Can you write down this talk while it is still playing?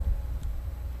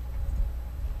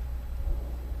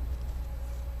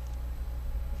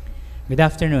Good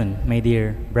afternoon, my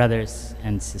dear brothers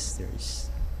and sisters.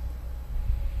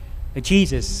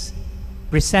 Jesus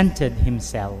presented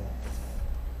himself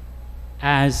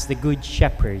as the Good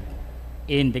Shepherd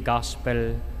in the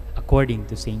Gospel according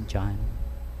to St. John.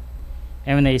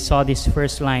 And when I saw this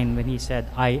first line, when he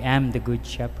said, "I am the Good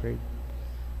Shepherd,"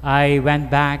 I went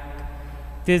back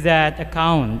to that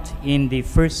account in the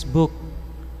first book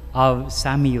of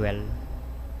Samuel,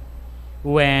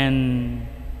 when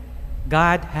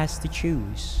God has to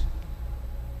choose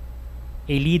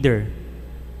a leader,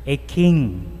 a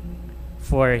king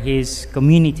for his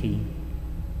community.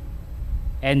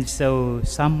 And so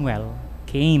Samuel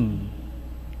came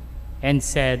and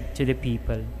said to the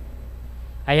people,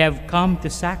 "I have come to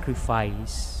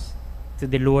sacrifice to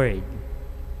the Lord."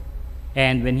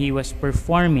 And when he was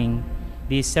performing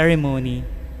the ceremony,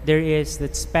 there is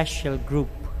that special group,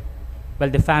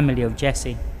 the family of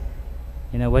Jesse,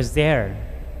 was there.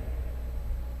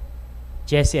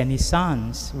 Jesse and his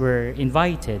sons were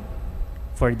invited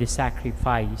for the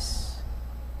sacrifice.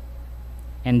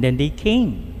 And then they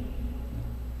came.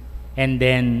 And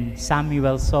then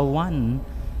Samuel saw one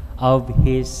of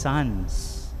his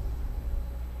sons.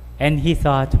 And he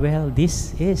thought, well,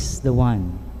 this is the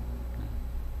one.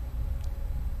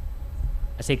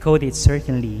 As I quoted,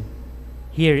 certainly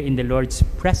here in the Lord's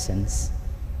presence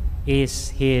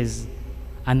is his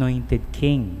anointed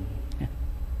king.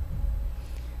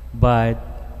 But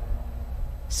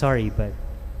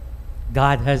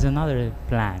God has another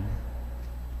plan.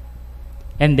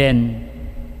 And then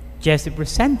Jesse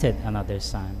presented another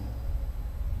son.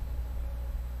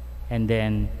 And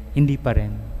then hindi pa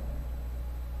rin.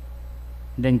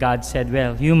 Then God said,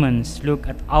 well, humans look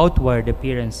at outward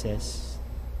appearances.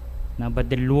 Now, but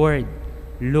the Lord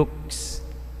looks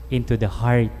into the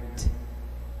heart.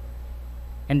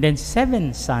 And then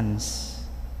 7 sons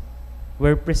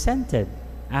were presented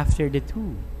after the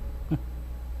 2.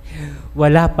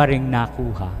 Wala pa ring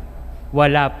nakuha.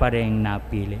 Wala pa ring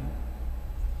napili.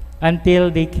 Until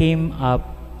they came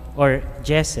up, or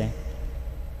Jesse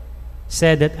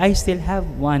said that I still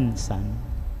have one son.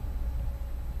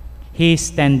 He is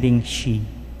tending sheep.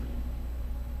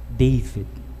 David,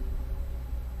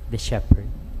 the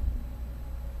shepherd.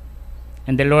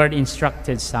 And the Lord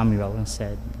instructed Samuel and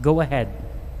said, "Go ahead,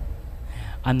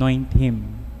 anoint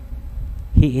him.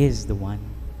 He is the one."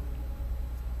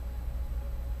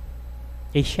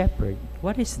 A shepherd.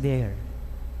 What is there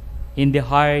in the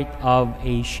heart of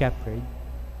a shepherd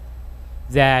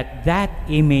that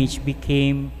image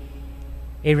became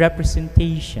a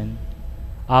representation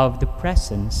of the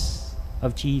presence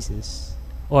of Jesus,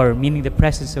 or meaning the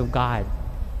presence of God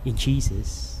in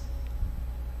Jesus?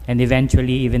 And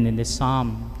eventually, even in the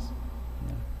Psalms,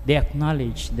 they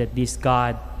acknowledge that this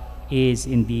God is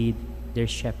indeed their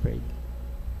shepherd.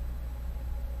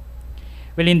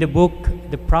 Well, in the book,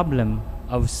 The Problem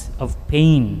of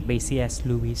Pain by C.S.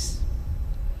 Lewis,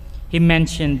 he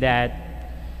mentioned that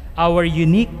our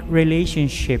unique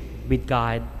relationship with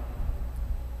God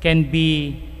can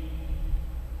be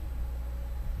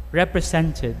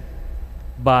represented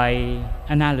by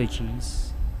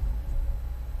analogies.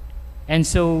 And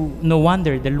so, no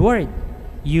wonder the Lord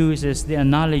uses the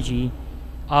analogy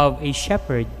of a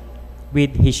shepherd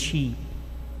with his sheep.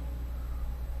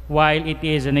 While it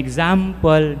is an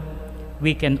example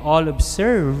we can all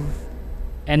observe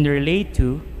and relate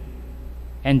to,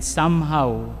 and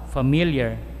somehow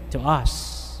familiar to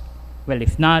us. Well,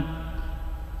 if not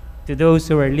to those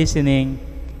who are listening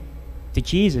to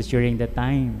Jesus during the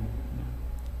time.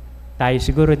 Tayo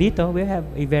siguro dito, we have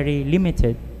a very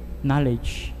limited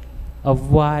knowledge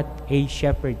of what a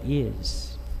shepherd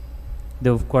is.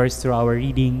 Though, of course, through our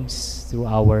readings, through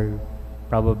our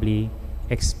probably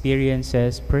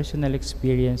experiences, personal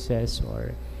experiences,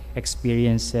 or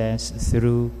experiences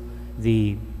through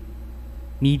the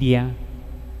media,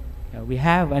 we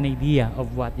have an idea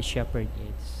of what the shepherd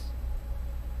is.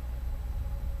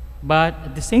 But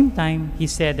at the same time, he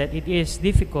said that it is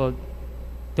difficult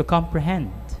to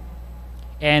comprehend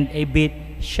and a bit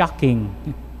shocking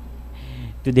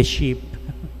to the sheep.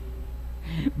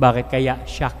 Bakit kaya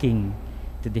shocking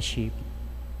to the sheep?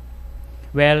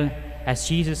 Well, as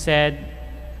Jesus said,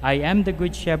 "I am the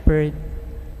good shepherd,"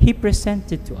 he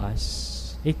presented to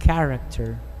us a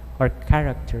character or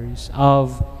characters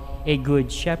of a good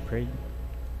shepherd.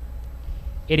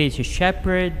 It is a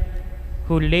shepherd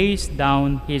who lays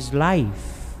down his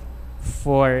life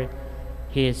for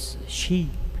his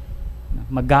sheep.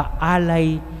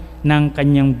 Mag-aalay ng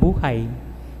kanyang buhay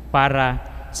para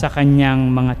sa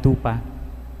kanyang mga tupa.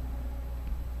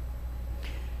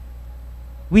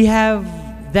 We have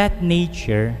that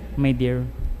nature, my dear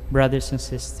brothers and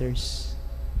sisters,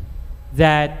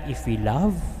 that if we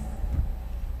love,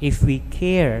 if we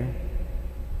care,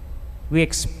 we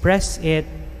express it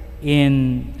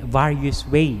in various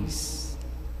ways.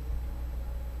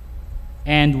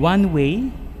 And one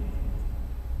way,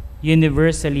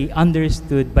 universally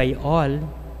understood by all,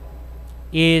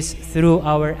 is through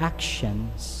our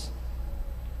actions.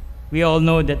 We all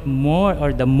know that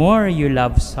the more you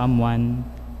love someone,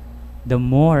 the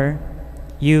more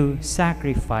you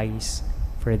sacrifice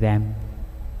for them.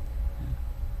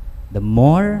 The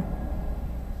more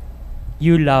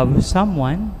you love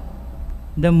someone,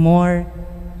 the more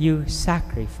you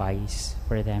sacrifice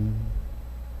for them.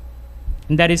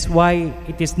 And that is why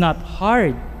it is not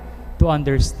hard to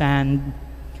understand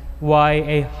why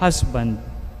a husband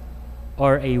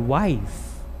or a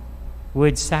wife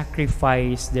would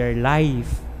sacrifice their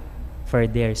life for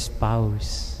their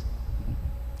spouse.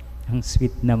 Ang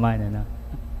sweet naman, ano?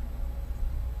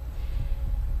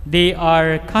 They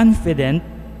are confident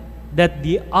that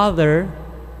the other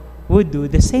would do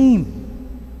the same.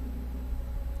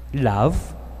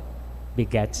 Love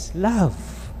begets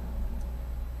love.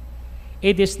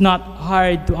 It is not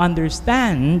hard to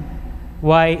understand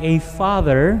why a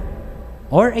father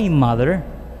or a mother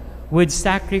would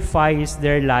sacrifice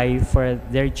their life for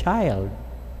their child.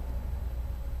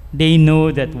 They know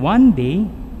that one day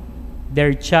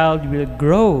their child will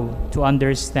grow to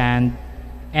understand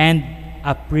and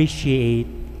appreciate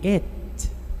it.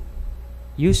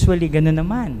 Usually, ganun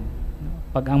naman.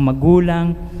 Pag ang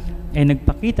magulang ay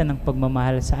nagpakita ng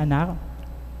pagmamahal sa anak,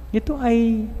 ito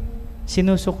ay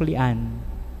sinusuklian,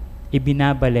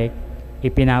 ibinabalik,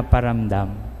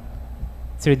 ipinaparamdam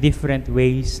through different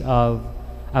ways of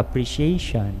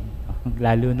appreciation.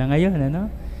 Lalo na ngayon,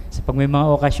 ano? Sa pag may mga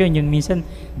okasyon, yun minsan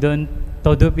doon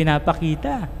todo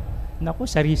pinapakita. Naku,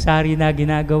 sari-sari na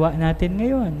ginagawa natin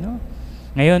ngayon, no?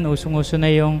 Ngayon, usong-uso na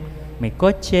yung may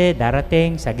kotse,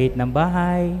 darating sa gate ng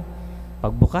bahay.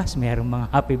 Pagbukas, mayroong mga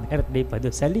happy birthday pa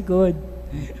doon sa likod.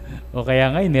 O kaya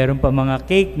ngayon, meron pa mga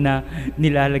cake na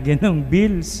nilalagyan ng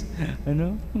bills.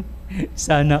 Ano?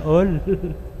 Sana all.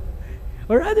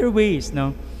 Or other ways,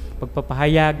 no?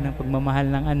 Pagpapahayag ng pagmamahal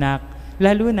ng anak,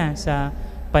 lalo na sa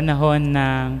panahon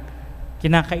ng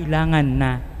kinakailangan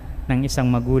na ng isang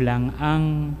magulang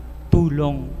ang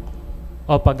tulong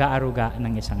o pag-aaruga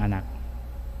ng isang anak.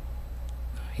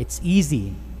 It's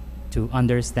easy to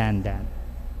understand that.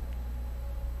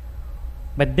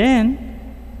 But then,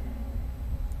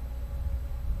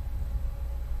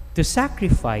 to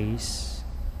sacrifice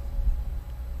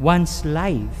one's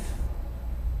life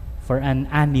for an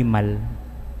animal,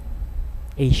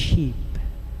 a sheep,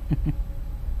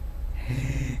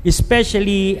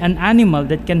 especially an animal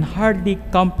that can hardly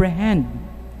comprehend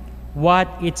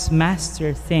what its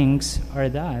master thinks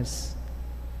or does,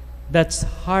 that's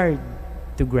hard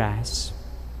to grasp,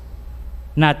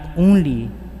 not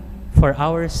only for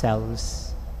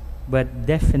ourselves, but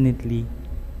definitely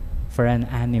for an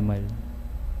animal.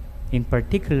 In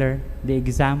particular, the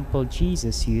example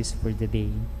Jesus used for the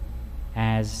day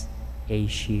as a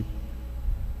sheep.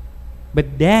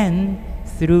 But then,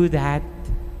 through that,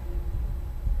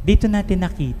 dito natin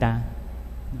nakita,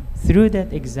 through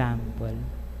that example,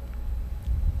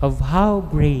 of how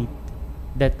great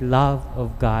that love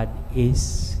of God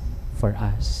is for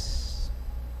us.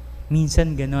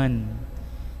 Minsan ganon,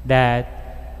 that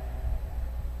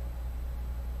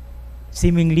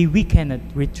seemingly we cannot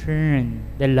return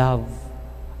the love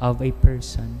of a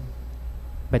person,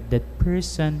 but that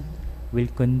person will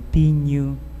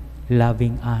continue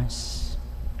loving us.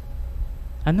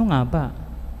 Ano nga ba?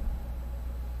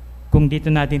 Kung dito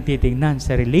natin titingnan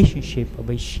sa relationship of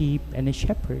a sheep and a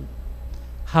shepherd,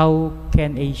 how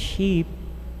can a sheep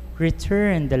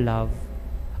return the love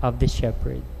of the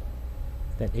shepherd?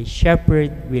 That a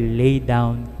shepherd will lay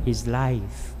down his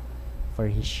life for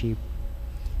his sheep.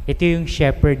 Ito yung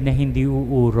shepherd na hindi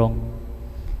uurong.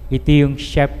 Ito yung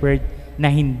shepherd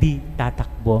na hindi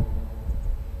tatakbo.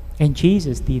 And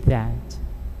Jesus did that.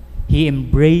 He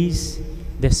embraced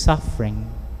the suffering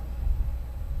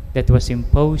that was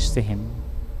imposed to him.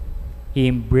 He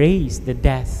embraced the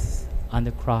death on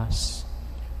the cross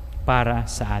para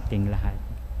sa ating lahat.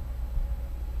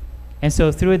 And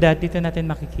so through that, dito natin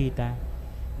makikita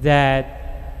that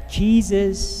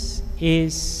Jesus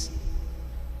is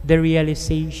the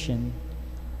realization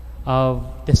of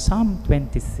the Psalm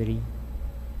 23,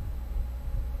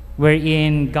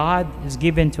 wherein God is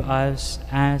given to us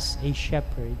as a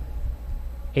shepherd,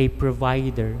 a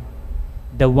provider,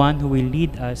 the one who will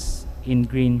lead us in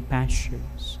green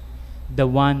pastures, the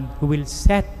one who will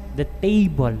set the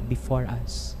table before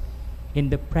us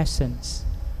in the presence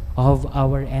of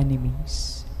our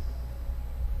enemies.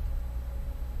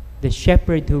 the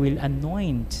shepherd who will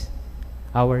anoint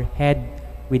our head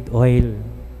with oil.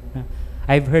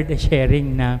 I've heard a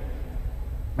sharing na,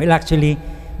 well, actually,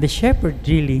 the shepherd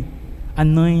really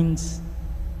anoints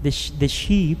the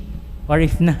sheep, or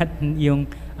if not, yung,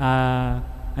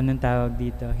 anong tawag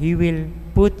dito, he will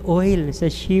put oil sa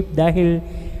sheep dahil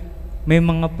may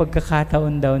mga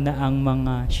pagkakataon daw na ang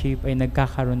mga sheep ay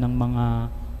nagkakaroon ng mga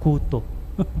kuto.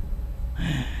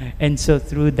 And so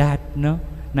through that, no,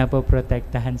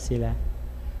 napoprotektahan sila.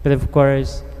 But of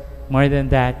course, more than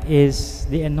that is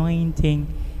the anointing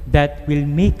that will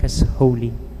make us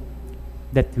holy,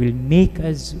 that will make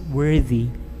us worthy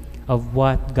of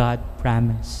what God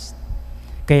promised.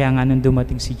 Kaya nga nung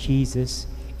dumating si Jesus,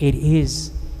 it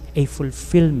is a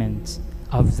fulfillment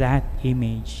of that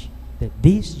image, that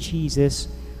this Jesus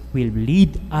will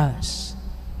lead us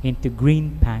into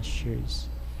green pastures,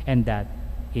 and that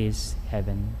is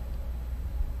heaven.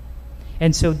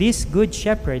 And so this good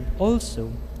shepherd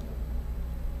also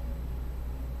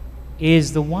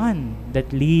is the one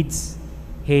that leads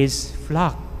his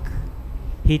flock.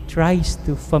 He tries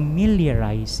to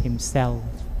familiarize himself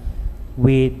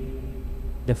with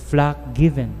the flock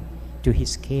given to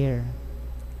his care.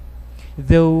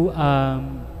 Though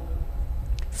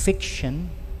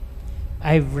fiction,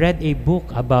 I've read a book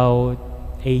about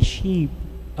a sheep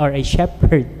or a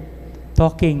shepherd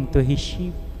talking to his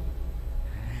sheep.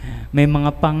 May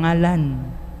mga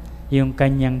pangalan yung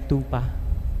kanyang tupa,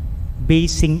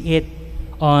 basing it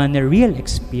on a real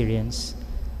experience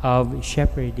of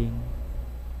shepherding.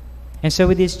 And so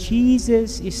with this,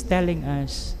 Jesus is telling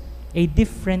us a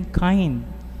different kind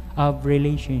of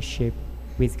relationship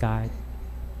with God,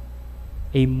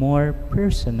 a more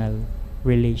personal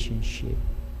relationship,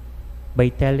 by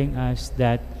telling us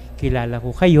that kilala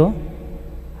ko kayo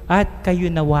at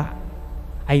kayo nawa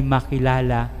ay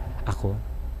makilala ako.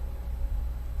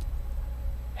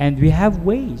 And we have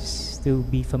ways to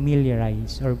be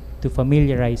familiarized, or to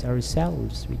familiarize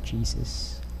ourselves with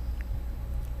Jesus.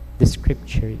 The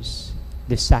scriptures,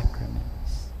 the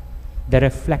sacraments, the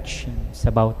reflections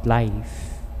about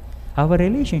life. Our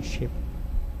relationship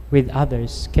with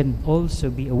others can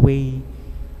also be a way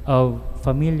of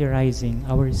familiarizing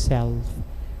ourselves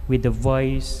with the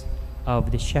voice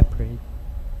of the shepherd.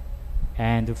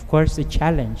 And of course, the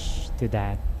challenge to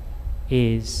that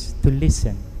is to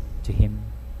listen to him.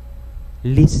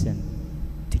 Listen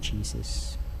to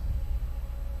Jesus.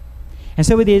 And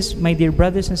so with this, my dear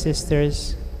brothers and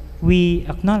sisters, we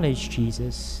acknowledge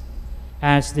Jesus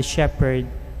as the shepherd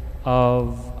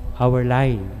of our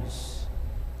lives.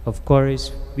 Of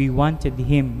course, we wanted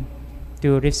him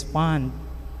to respond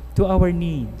to our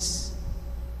needs,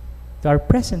 to our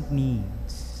present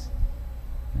needs.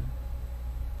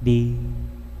 The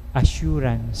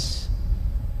assurance,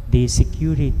 the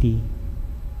security,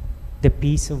 the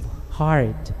peace of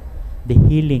heart, the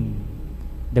healing,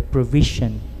 the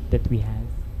provision that we have.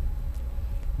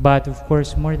 But of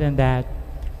course, more than that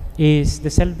is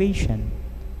the salvation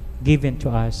given to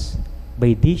us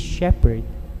by this shepherd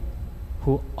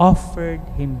who offered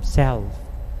himself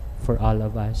for all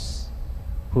of us,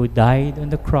 who died on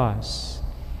the cross,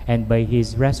 and by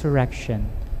his resurrection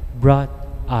brought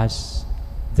us,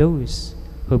 those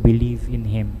who believe in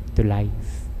him, to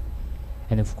life.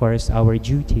 And of course, our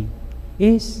duty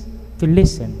is to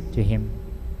listen to him.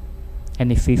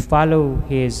 And if we follow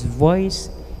his voice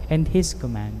and his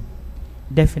command,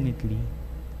 definitely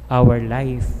our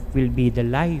life will be the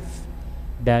life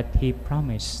that he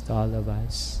promised to all of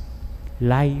us.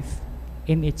 Life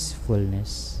in its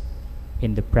fullness,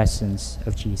 in the presence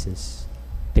of Jesus,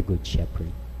 the Good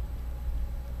Shepherd.